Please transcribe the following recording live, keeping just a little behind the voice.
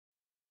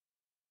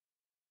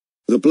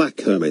The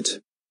Black Hermit.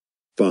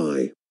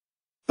 By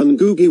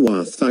Ngũgĩ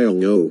wa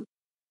Thiong'o.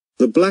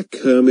 The Black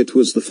Hermit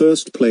was the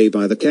first play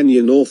by the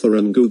Kenyan author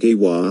Ngũgĩ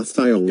wa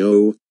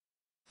Thiong'o,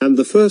 and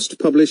the first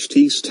published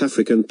East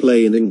African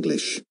play in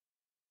English.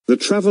 The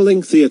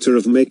travelling theatre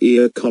of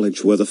Makerere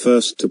College were the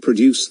first to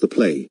produce the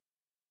play,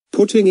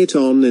 putting it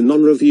on in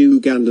honour of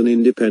Ugandan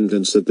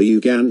independence at the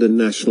Ugandan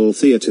National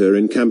Theatre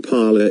in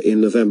Kampala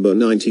in November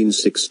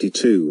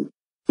 1962.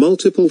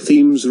 Multiple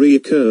themes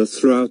reoccur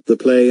throughout the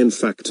play and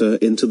factor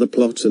into the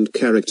plot and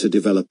character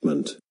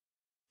development.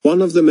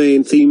 One of the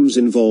main themes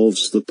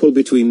involves the pull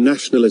between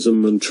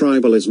nationalism and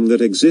tribalism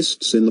that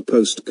exists in the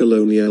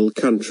post-colonial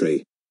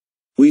country.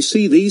 We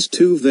see these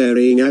two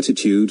varying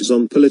attitudes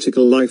on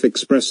political life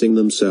expressing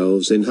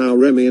themselves in how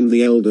Remy and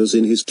the elders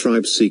in his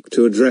tribe seek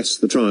to address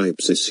the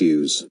tribe's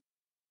issues.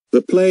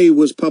 The play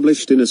was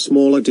published in a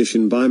small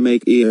edition by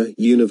Makerere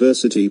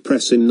University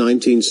Press in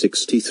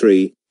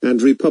 1963,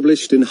 and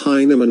republished in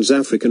Heinemann's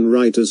African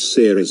Writers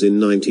series in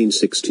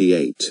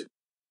 1968.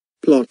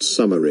 Plot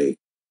summary.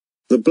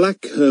 The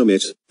Black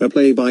Hermit, a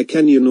play by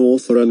Kenyan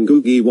author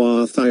Ngũgĩ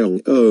wa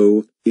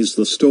Thiong'o, is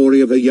the story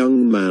of a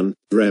young man,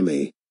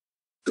 Remy,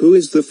 who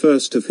is the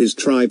first of his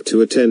tribe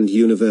to attend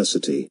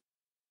university.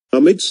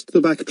 Amidst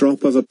the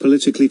backdrop of a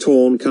politically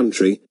torn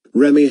country,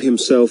 Remy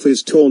himself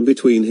is torn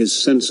between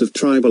his sense of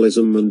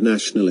tribalism and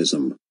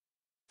nationalism.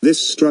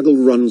 This struggle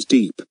runs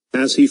deep,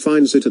 as he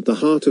finds it at the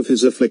heart of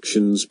his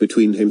afflictions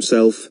between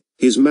himself,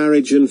 his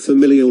marriage and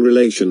familial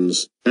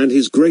relations, and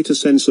his greater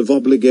sense of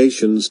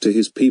obligations to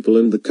his people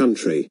and the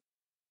country.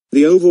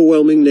 The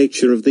overwhelming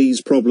nature of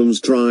these problems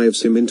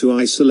drives him into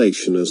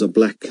isolation as a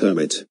black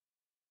hermit.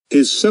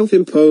 His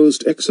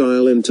self-imposed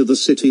exile into the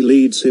city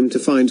leads him to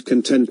find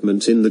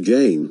contentment in the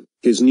Jane,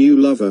 his new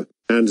lover,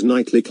 and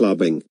nightly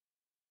clubbing.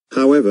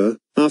 However,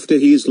 after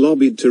he is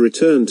lobbied to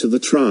return to the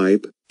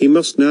tribe, he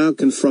must now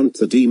confront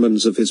the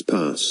demons of his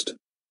past.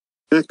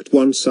 Act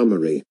 1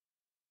 Summary.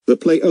 The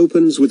play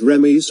opens with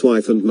Remy's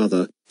wife and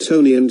mother,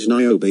 Tony and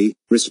Niobe,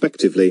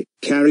 respectively,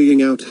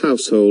 carrying out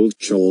household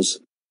chores.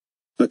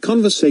 A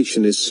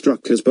conversation is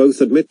struck as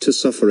both admit to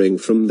suffering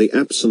from the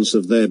absence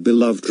of their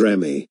beloved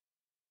Remy.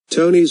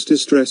 Tony's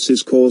distress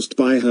is caused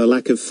by her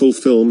lack of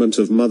fulfillment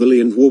of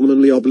motherly and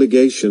womanly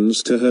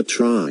obligations to her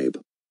tribe.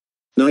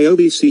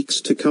 Niobe seeks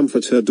to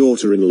comfort her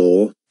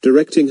daughter-in-law,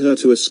 directing her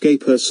to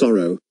escape her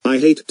sorrow. I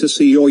hate to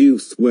see your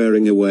youth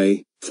wearing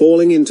away,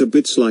 falling into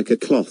bits like a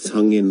cloth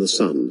hung in the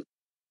sun.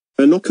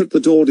 A knock at the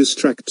door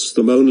distracts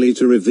them only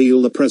to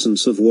reveal the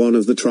presence of one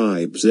of the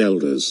tribe's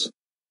elders.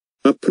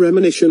 A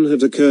premonition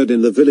had occurred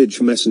in the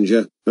village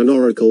messenger, an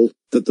oracle,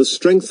 that the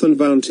strength and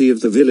bounty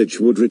of the village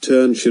would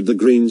return should the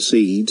green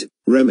seed,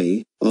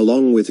 Remy,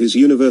 along with his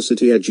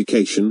university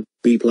education,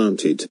 be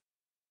planted.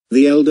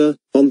 The elder,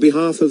 on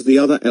behalf of the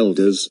other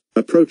elders,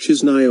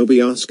 approaches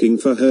Niobe asking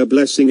for her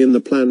blessing in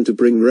the plan to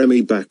bring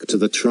Remy back to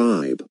the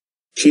tribe.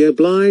 She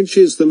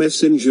obliges the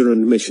messenger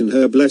and mission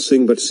her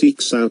blessing but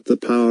seeks out the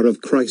power of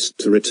Christ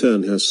to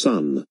return her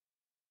son.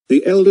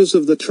 The elders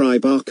of the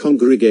tribe are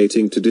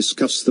congregating to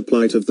discuss the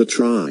plight of the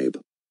tribe.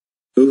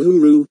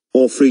 Uhuru,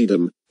 or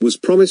freedom, was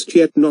promised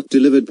yet not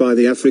delivered by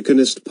the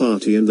Africanist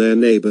party, and their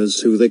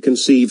neighbors who they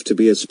conceive to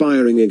be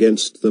aspiring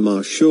against them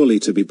are surely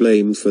to be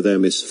blamed for their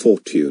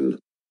misfortune.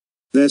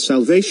 Their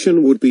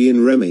salvation would be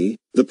in Remy,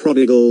 the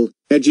prodigal,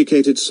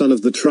 educated son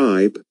of the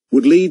tribe,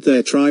 would lead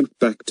their tribe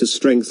back to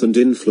strength and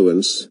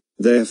influence,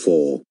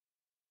 therefore.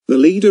 The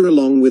leader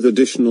along with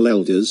additional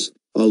elders,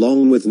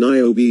 along with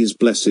Niobe's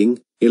blessing,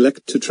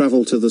 elect to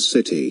travel to the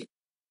city.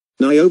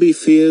 Niobe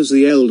fears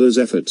the elders'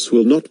 efforts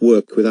will not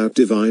work without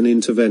divine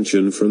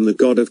intervention from the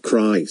God of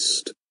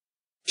Christ.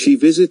 She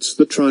visits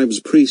the tribe's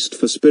priest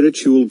for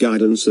spiritual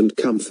guidance and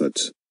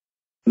comfort.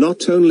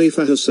 Not only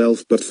for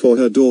herself but for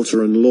her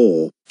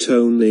daughter-in-law,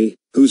 Tony,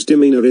 whose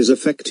demeanor is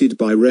affected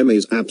by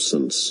Remy's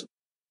absence.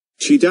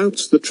 She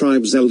doubts the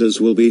tribe's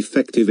elders will be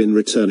effective in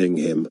returning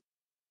him.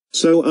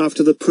 So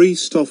after the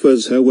priest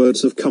offers her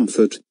words of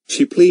comfort,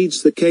 she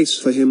pleads the case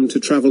for him to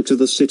travel to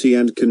the city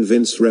and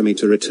convince Remy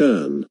to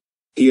return.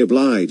 He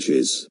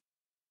obliges.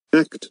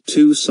 Act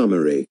 2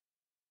 Summary.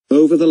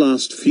 Over the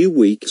last few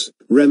weeks,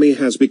 Remy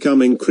has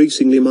become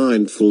increasingly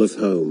mindful of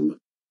home.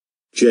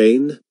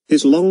 Jane,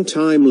 his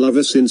long-time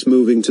lover since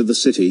moving to the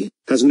city,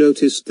 has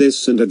noticed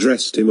this and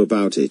addressed him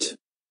about it.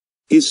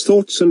 His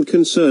thoughts and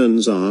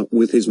concerns are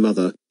with his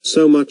mother,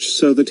 so much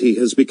so that he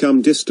has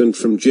become distant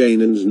from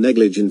Jane and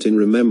negligent in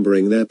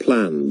remembering their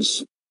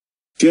plans.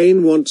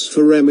 Jane wants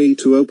for Remy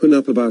to open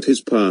up about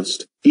his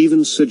past,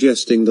 even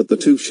suggesting that the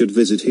two should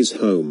visit his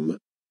home.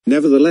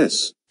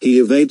 Nevertheless, he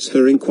evades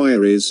her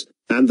inquiries,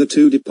 and the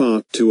two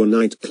depart to a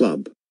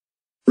nightclub.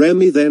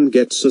 Remy then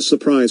gets a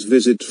surprise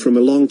visit from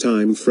a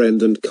longtime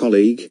friend and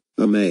colleague,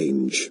 a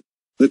mage.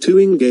 The two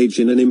engage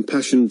in an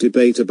impassioned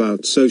debate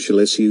about social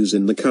issues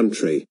in the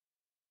country.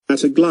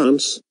 At a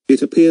glance,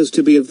 it appears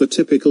to be of the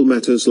typical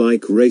matters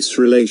like race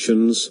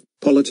relations,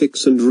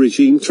 politics and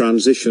regime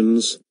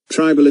transitions,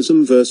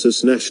 tribalism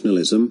versus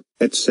nationalism,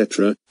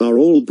 etc., are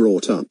all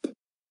brought up.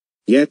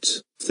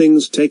 Yet,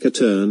 things take a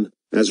turn,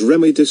 as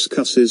Remy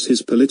discusses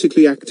his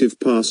politically active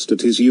past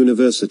at his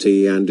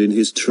university and in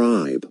his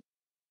tribe.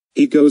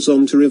 He goes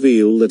on to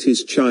reveal that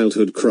his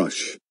childhood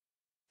crush,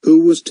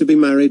 who was to be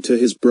married to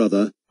his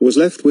brother, was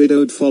left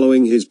widowed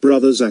following his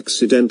brother's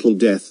accidental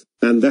death,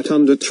 and that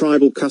under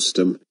tribal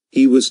custom,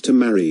 he was to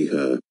marry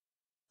her.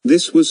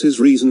 This was his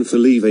reason for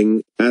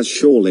leaving, as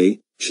surely,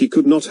 she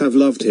could not have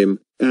loved him,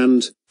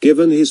 and,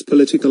 given his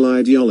political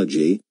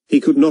ideology, he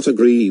could not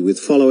agree with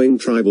following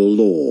tribal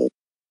law.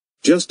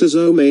 Just as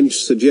Omange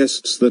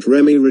suggests that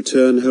Remy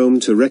return home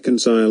to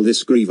reconcile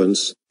this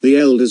grievance, the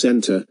elders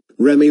enter.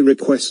 Remy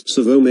requests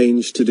of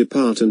Omange to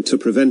depart and to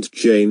prevent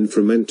Jane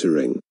from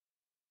entering.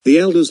 The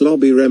elders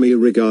lobby Remy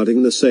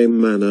regarding the same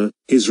manner,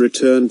 his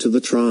return to the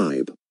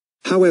tribe.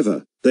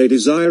 However, they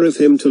desire of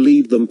him to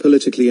lead them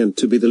politically and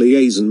to be the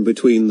liaison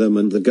between them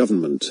and the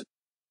government.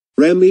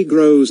 Remy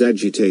grows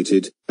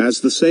agitated,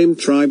 as the same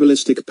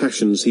tribalistic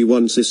passions he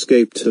once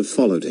escaped have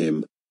followed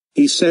him.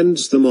 He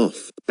sends them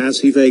off,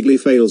 as he vaguely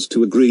fails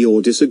to agree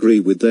or disagree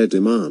with their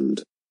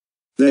demand.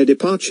 Their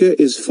departure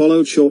is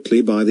followed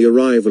shortly by the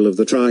arrival of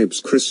the tribe's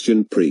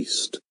Christian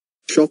priest.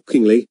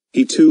 Shockingly,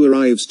 he too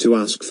arrives to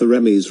ask for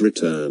Remy's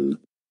return.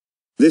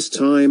 This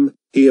time,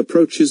 he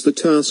approaches the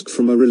task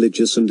from a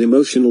religious and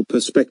emotional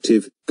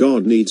perspective.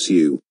 God needs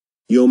you.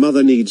 Your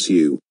mother needs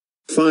you.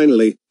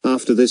 Finally,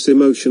 after this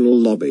emotional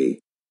lobby,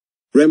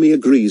 Remy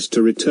agrees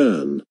to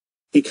return.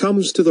 He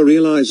comes to the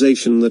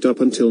realization that up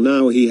until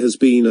now he has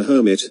been a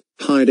hermit,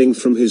 hiding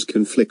from his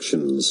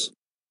conflictions.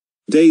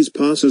 Days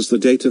pass as the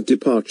date of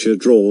departure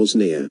draws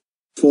near.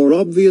 For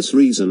obvious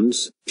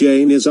reasons,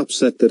 Jane is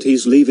upset that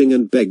he's leaving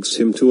and begs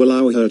him to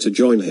allow her to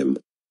join him.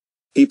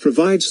 He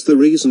provides the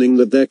reasoning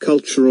that their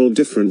cultural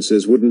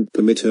differences wouldn't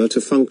permit her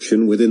to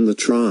function within the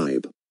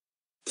tribe.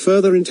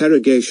 Further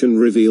interrogation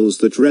reveals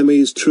that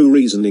Remy's true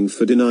reasoning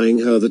for denying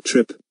her the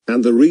trip,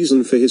 and the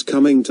reason for his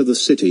coming to the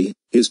city,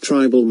 is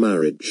tribal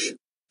marriage.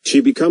 She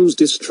becomes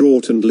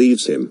distraught and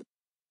leaves him.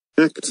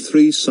 Act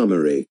 3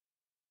 Summary.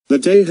 The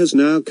day has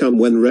now come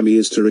when Remy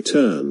is to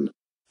return.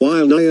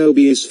 While Niobe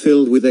is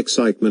filled with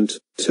excitement,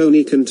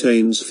 Tony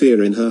contains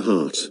fear in her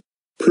heart.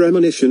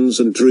 Premonitions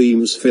and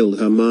dreams fill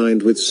her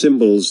mind with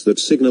symbols that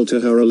signal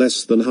to her a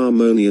less than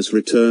harmonious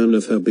return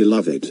of her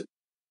beloved.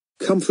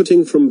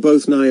 Comforting from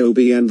both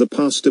Niobe and the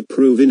pastor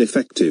prove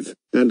ineffective,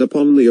 and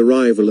upon the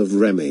arrival of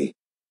Remy,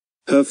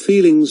 her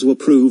feelings were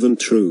proven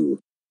true.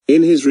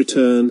 In his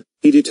return,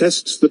 he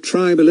detests the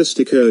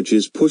tribalistic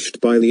urges pushed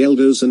by the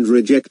elders and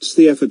rejects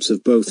the efforts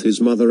of both his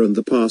mother and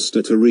the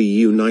pastor to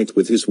reunite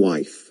with his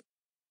wife.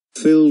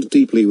 Filled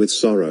deeply with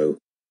sorrow,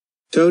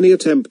 Tony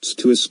attempts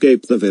to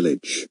escape the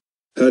village.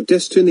 Her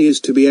destiny is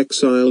to be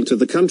exiled to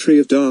the country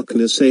of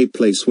darkness, a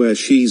place where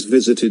she's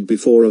visited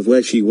before, of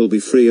where she will be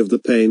free of the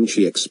pain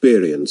she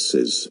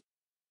experiences.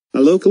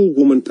 A local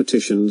woman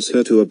petitions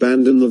her to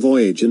abandon the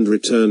voyage and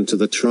return to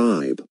the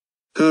tribe.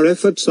 Her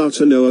efforts are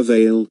to no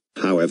avail,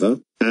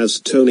 however, as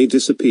Tony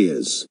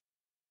disappears.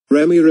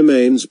 Remy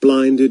remains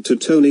blinded to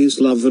Tony's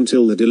love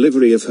until the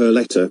delivery of her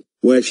letter,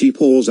 where she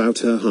pours out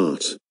her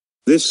heart.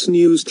 This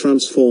news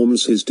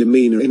transforms his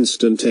demeanor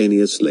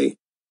instantaneously.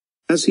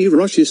 As he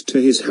rushes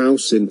to his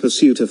house in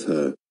pursuit of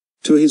her,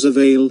 to his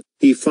avail,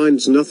 he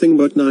finds nothing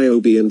but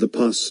Niobe and the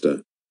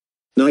pastor.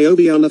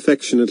 Niobe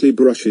unaffectionately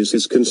brushes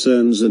his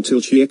concerns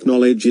until she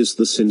acknowledges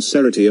the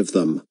sincerity of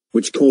them,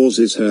 which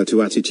causes her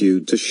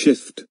attitude to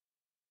shift.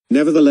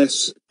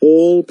 Nevertheless,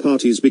 all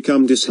parties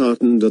become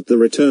disheartened at the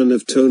return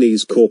of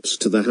Tony's corpse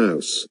to the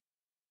house.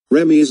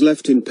 Remy is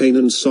left in pain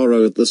and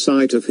sorrow at the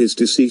sight of his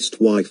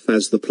deceased wife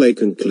as the play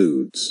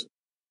concludes.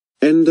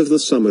 End of the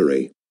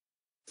summary.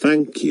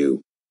 Thank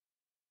you.